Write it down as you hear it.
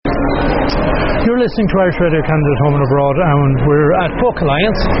You're listening to Irish Radio Canada Home and Abroad, and we're at Folk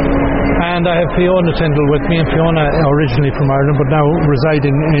Alliance, and I have Fiona Tyndall with me, and Fiona originally from Ireland but now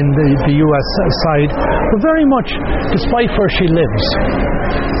residing in the US side, but very much, despite where she lives,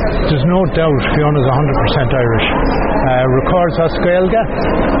 there's no doubt Fiona's 100% Irish. Records as Gaeilge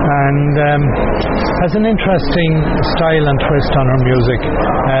and has an interesting style and twist on her music.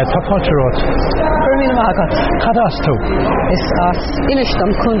 Tá fáilte rud? Fermín Magat. Cadastu? Is as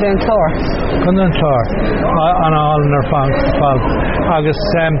Inishtam Kunde and Clor. Kunde and Clor. On all in her fall. Agus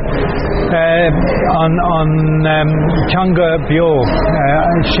on Changa Bio.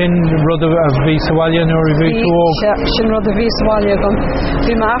 Shin Rudda of Visawalya Nuri Vituog. Shin Rudda Visawalya Gum.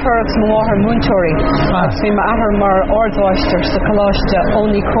 Vimahar Moher Muntori. Vimahar Mar Ordwashter, the Kalashta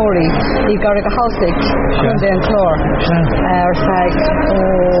Oni Kori. Igariga Hausik. Kunde and Clor. Fag.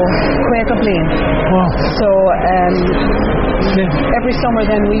 Quake of Lean. So every summer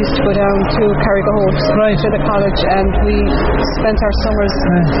then we used to go down to Carrigahoe to the college, and we spent our summers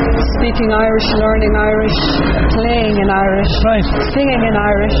speaking Irish, learning Irish, playing in Irish, singing in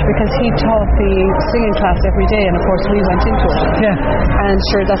Irish, because he taught the singing class every day, and of course we went into it. And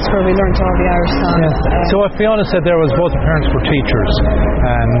sure, that's where we learned all the Irish songs. So what Fiona said there was both parents were teachers,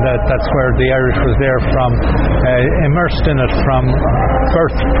 and that's where the Irish was there from, immersed in it from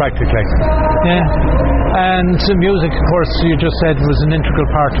birth practically. And music, of course, you just said was an integral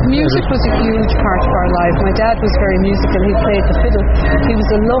part of music. Was a huge part of our life. My dad was very musical. He played the fiddle. He was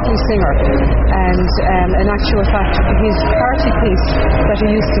a lovely singer, and in actual fact his party piece that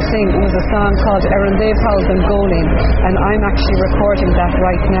he used to sing was a song called Erin Davehouse and Golin, and I'm actually recording that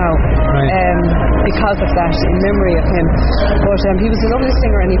right now because of that, in memory of him. But he was a lovely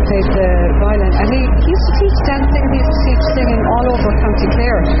singer, and he played the violin, and he used to teach dancing, he used to teach singing all over County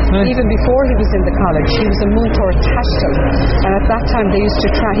Clare. Even before he was in the college, he was a Muntor Tashtel, and at that time he used to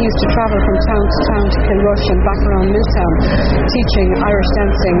travel from town to town to Kilrush and back around Milltown, teaching Irish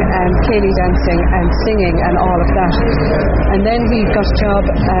dancing and Cayley dancing and singing and all of that. And then he got a job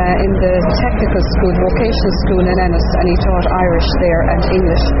in the technical school, vocational school in Ennis, and he taught Irish there and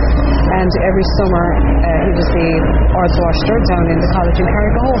English. And every summer he was the Ordwashter down in the college in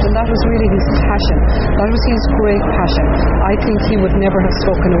Carrigahoe, and that was really his passion. That was his great passion. I think he would never have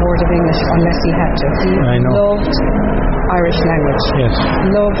spoken a word of English unless he had to. He loved Irish language,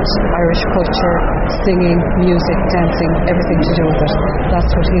 loved Irish culture, singing, music, dancing, everything to do with it.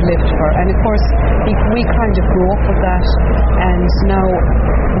 That's what he lived for. And of course, we kind of grew up with that, and now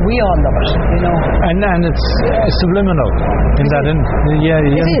we all love it, you know. And it's subliminal in that. It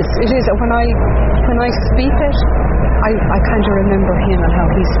is. When I speak it, I kind of remember him and how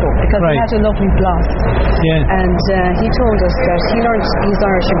he spoke, because he had a lovely blast. And he told us that he learned his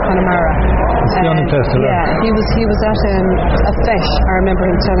Irish in Connemara. He was at a fesh. I remember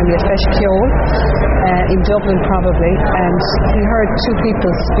him telling me a fesh Kjol in Dublin probably, and he heard two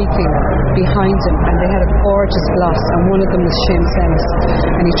people speaking behind him, and they had a gorgeous gloss, and one of them was Shane Sennis,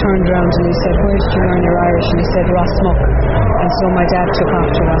 and he turned around and he said, "Where did you learn your Irish?" And he said, "Rossmuck." And so my dad took off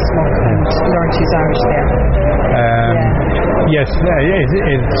to Rossmuck and learned his Irish there. Yes,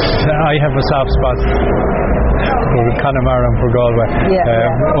 I have a soft spot for Connemara and for Galway,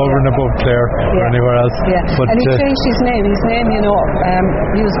 over and above Clare or anywhere else. But and he changed his name. His name, you know,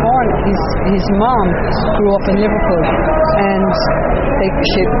 he was born, his mom grew up in Liverpool, and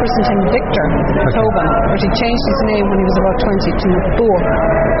she christened him Victor Tobin, but he changed his name when he was about 20 to Bua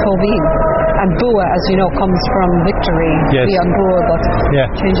Tobin. And Bua, as you know, comes from victory, beyond Bua, but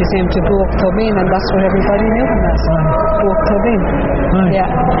changed his name to Bua Tobin, and that's what everybody knew him as. Bua Tobin.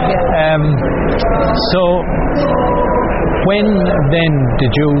 So when then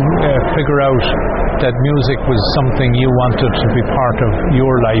did you figure out that music was something you wanted to be part of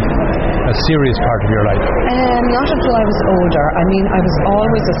your life, a serious part of your life? Not until I was older. I mean, I was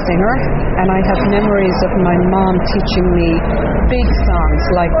always a singer, and I have memories of my mom teaching me big songs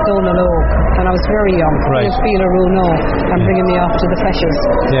like Donal Oak when I was very young, Feel a Runo, and bringing me off to the feshes.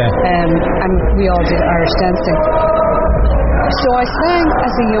 And we all did Irish dancing. So I sang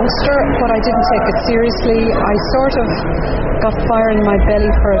as a youngster, but I didn't take it seriously. I sort of got fire in my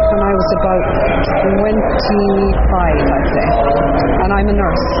belly for it when I was about 25, I'd say. And I'm a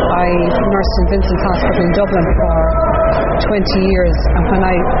nurse. I nursed in Vincent's Hospital in Dublin for 20 years. And when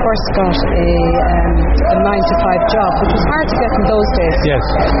I first got a 9-to-5 job, which was hard to get in those days, Yes.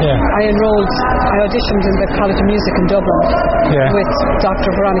 Yeah. I auditioned in the College of Music in Dublin with Dr.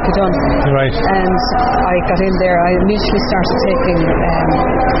 Veronica Dunn. Right. And I got in there. I immediately started taking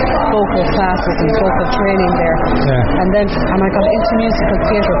vocal classes and vocal training there. Yeah. And I got into musical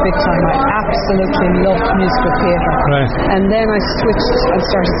theatre big time. I absolutely loved musical theatre. Right. And then I switched and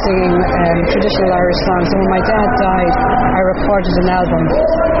started singing traditional Irish songs. And when my dad died, I recorded an album,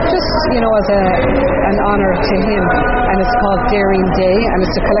 just as an honour to him. And it's called Daring Day, and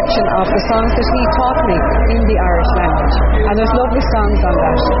it's a collection of the songs that he taught me in the Irish language. And there's lovely songs on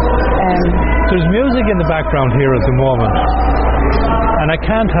that. There's music in the background here at the moment, and I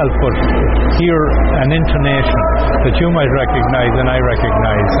can't help but hear an intonation that you might recognise and I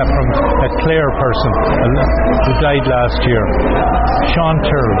recognise from a Clare person who died last year, Sean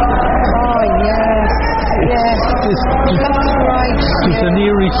Tyrrell. Oh, yes. Yes, that's right. There's an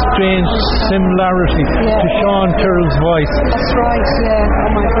eerie, strange similarity to Sean Tyrrell's voice. That's right, yeah. Oh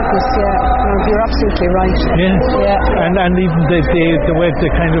my goodness, yeah. No, you're absolutely right. Yeah. And even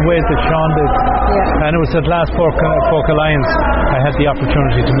the kind of way that Sean did. Yeah. And it was at last Folk Alliance I had the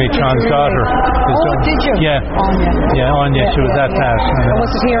opportunity to meet Sean's daughter. Did you? Yeah. Anya. Yeah, Anya. She was at that. And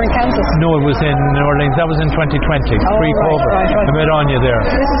was it here in Kansas? No, it was in New Orleans. That was in 2020, pre-COVID. Right. I met Anya there.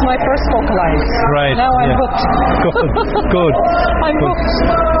 This is my first Folk Alliance. Right. Now I'm hooked. Good. I'm hooked.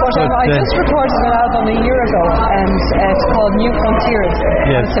 But I just recorded an album a year ago, and it's called New Frontiers.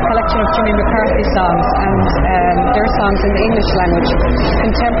 Yes. It's a collection of Jimmy McCarthy songs, and their songs in the English language,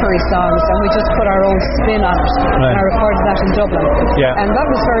 contemporary songs, and we just put our own spin on it. Right. And I recorded that in Dublin. Yeah. And that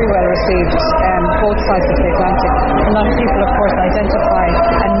was very well received, both sides of the Atlantic. A lot of people, of course, identify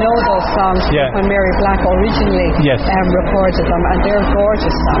and know those songs when Mary Black originally recorded them, and they're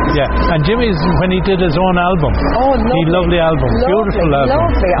gorgeous songs. Yeah. And Jimmy's, when he did his own album, lovely album, beautiful album.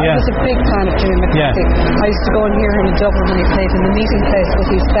 Lovely. I was a big fan of Jimmy McCarthy. I used to go and hear him in Dublin when he played in the meeting place with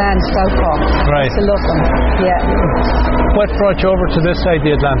his band Southpaw. Right. I used to love him. Yeah. What brought you over to this side of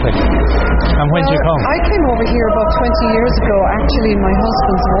the Atlantic? And when did you come? I came over here about 20 years ago. Actually, my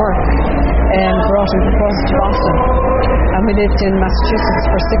husband's work brought him across to Boston. And we lived in Massachusetts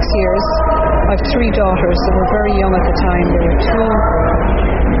for 6 years. I have 3 daughters. They were very young at the time. They were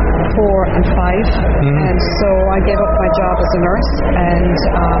 2, 4 and 5, and so I gave up my job as a nurse and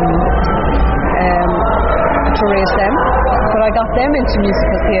to raise them, but I got them into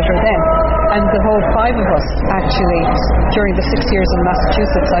musical theatre then, and the whole 5 of us actually during the 6 years in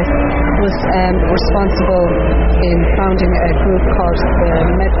Massachusetts I was responsible in founding a group called the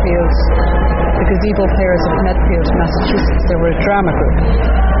Medfield, the Gazebo Players of Medfield, Massachusetts. They were a drama group,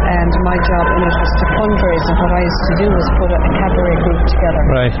 and my job in it was to fundraise, and what I used to do was put a cabaret group together.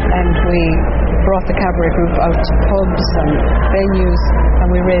 Right. And we brought the cabaret group out to pubs and venues, and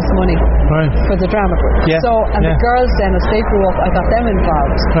we raised money for the drama group. Yeah. So, and the girls then, as they grew up, I got them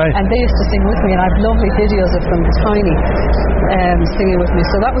involved. Right. And they used to sing with me, and I have lovely videos of them, tiny, singing with me.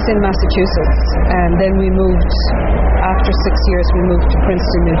 So that was in Massachusetts. And then we moved, after 6 years, we moved to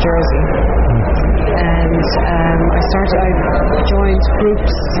Princeton, New Jersey. And I joined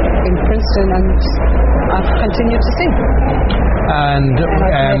groups in Princeton, and I've continued to sing. And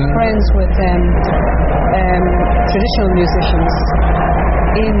I've made friends with traditional musicians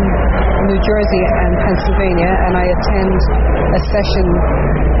in New Jersey and Pennsylvania, and I attend a session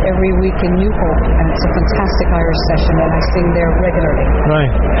every week in New Hope, and it's a fantastic Irish session, and I sing there regularly.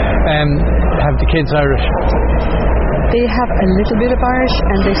 Right. Have the kids Irish? They have a little bit of Irish,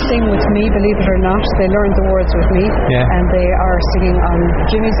 and they sing with me, believe it or not. They learn the words with me, and they are singing on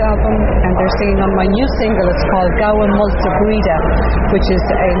Jimmy's album, and they're singing on my new single. It's called Gawa Multa Guida, which is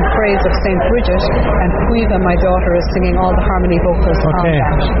in praise of St. Bridget, and Cuiva, my daughter, is singing all the harmony vocals on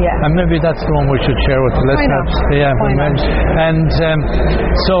that. Yeah. And maybe that's the one we should share with the listeners. Why not? And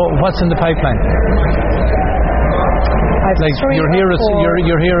so what's in the pipeline? Like you're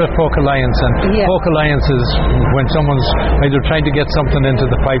here at Folk Alliance, and Folk Alliance is when someone's either trying to get something into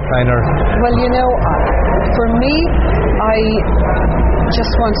the pipeline or... Well, for me, I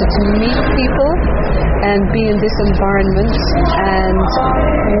just wanted to meet people and be in this environment, and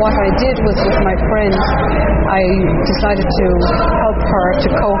what I did was, with my friend, I decided to help her to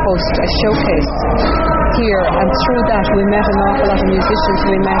co-host a showcase here, and through that we met an awful lot of musicians.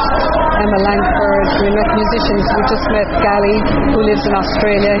 We met Emma Langford. We met musicians. We just met Gally, who lives in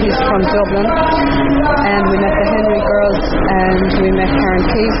Australia. He's from Dublin. And we met the Henry Girls, and we met Karen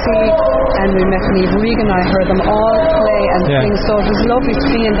Casey, and we met Niamh Regan. I heard them all play and sing. So it was lovely to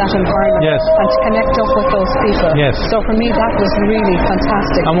be in that environment and to connect up with those people. Yes. So for me, that was really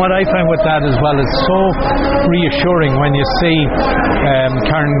fantastic. And what I find with that as well is so reassuring when you see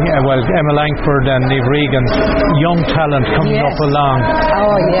Emma Langford and Niamh Regan, young talent coming up along.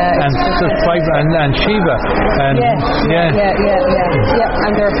 Oh yeah. And Shiva. And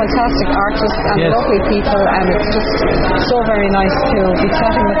and they're fantastic artists and lovely people, and it's just so very nice to be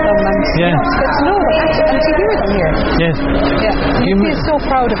chatting with them and to get to know them and to hear them here. Yes. Yeah. You feel so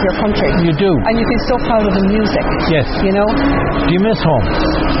proud of your country. You do. And you feel so proud of the music. Yes. You know? Do you miss home?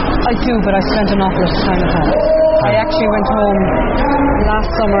 I do, but I spent an awful lot of time at home. I actually went home last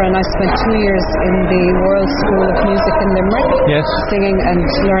summer and I spent 2 years in the World School of Music in Limerick, singing and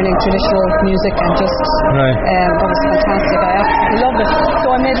learning traditional music, and just that was fantastic. I absolutely loved it. So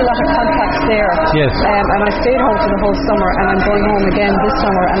I made a lot of contacts there. Yes. And I stayed home for the whole summer, and I'm going home again this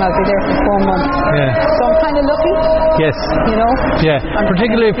summer, and I'll be there for 4 months. Yeah. So I'm kind of lucky. Yes. You know. Yeah.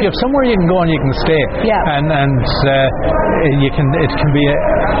 Particularly if you have somewhere you can go and you can stay. Yeah. And it can be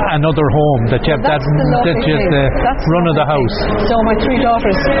another home that you have that's the run of the house. So my 3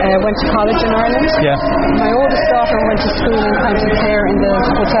 daughters went to college in Ireland. Yeah. My oldest daughter went to school in County Clare in the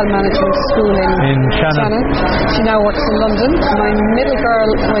hotel management school in Shannon. She now works in London. My middle girl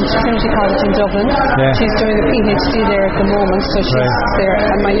went to Trinity College in Dublin. Yeah. She's doing a PhD there at the moment, so she's there.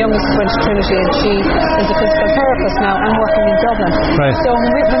 And my youngest went to Trinity, and she is a physical therapist now and working in Dublin. Right. So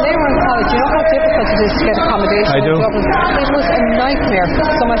when they were in college, you know how difficult it is to get accommodation in Dublin? It was a nightmare.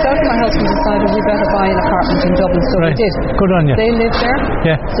 So myself and my husband decided we better buy an apartment in Dublin, so we did. Good on you. They live there.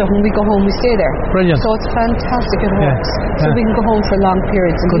 Yeah. So when we go home, we stay there. Brilliant. So it's fantastic. It works. So we can go home for long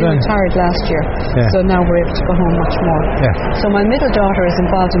periods. And we retired last year. Yeah. So now we're able to go home much more. Yeah. So my middle daughter is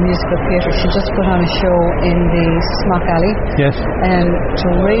involved in musical theatre. She just put on a show in the Smock Alley. Yes. And to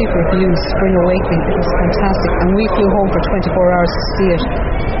rave reviews, Spring Awakening. It was fantastic. And we flew home for 24 hours to see it.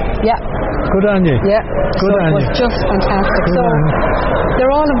 Yeah. Good on you. Yeah. Good on you. It was just fantastic. So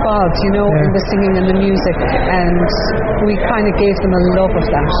they're all involved, you know, in the singing and the music, and we kind of gave them a love of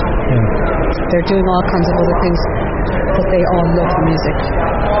that. Yeah. They're doing all kinds of other things, but they all love the music.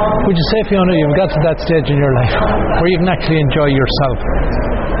 Would you say, Fiona, you've got to that stage in your life where you can actually enjoy yourself?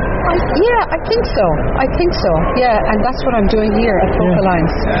 I think so. Yeah, and that's what I'm doing here at Folk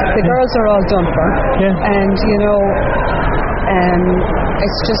Alliance. The girls are all done for, and you know,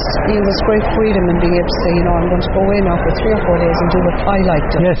 it's just, you know, there's great freedom in being able to say, you know, I'm going to go away now for 3 or 4 days and do what I like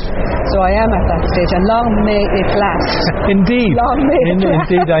to. Yes. So I am at that stage, and long may it last. Indeed. Long may it last.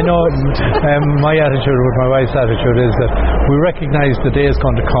 Indeed, I know. My attitude with my wife's attitude is that we recognise the day is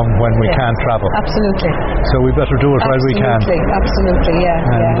going to come when we can't travel. Absolutely. So we better do it while we can. Absolutely,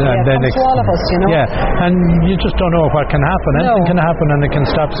 And then to all of us, you know. Yeah, and you just don't know what can happen. Anything can happen, and it can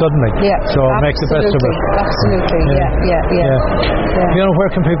stop suddenly. Yeah. So make the best of it. Absolutely. Yeah. Fiona,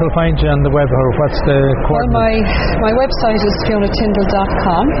 where can people find you on the web, or what's the coordinates? Well, my website is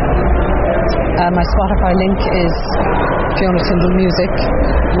FionaTyndall.com. My Spotify link is Fiona Tyndall Music.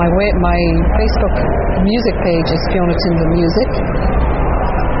 My Facebook music page is Fiona Tyndall Music.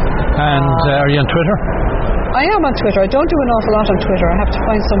 And are you on Twitter? I am on Twitter. I don't do an awful lot on Twitter. I have to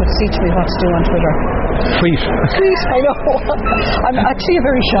find someone to teach me what to do on Twitter. Tweet, I know. I'm actually a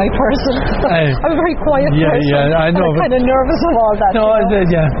very shy person. I'm a very quiet person. Yeah, I know. I'm kind of nervous of all that. No, I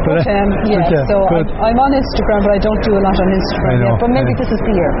did, yeah. So I'm on Instagram, but I don't do a lot on Instagram yet. But maybe this is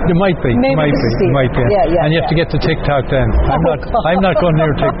the year. You might be. Maybe this is the year. Yeah. And you have to get to TikTok then. I'm not going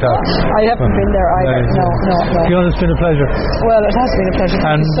near TikTok. I haven't been there either. No. Fiona, it's been a pleasure. Well, it has been a pleasure.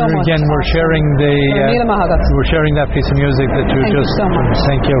 Thank you so much. And again, we're sharing we're sharing that piece of music that you just. Thank you so much.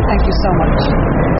 Thank you. Thank you so much.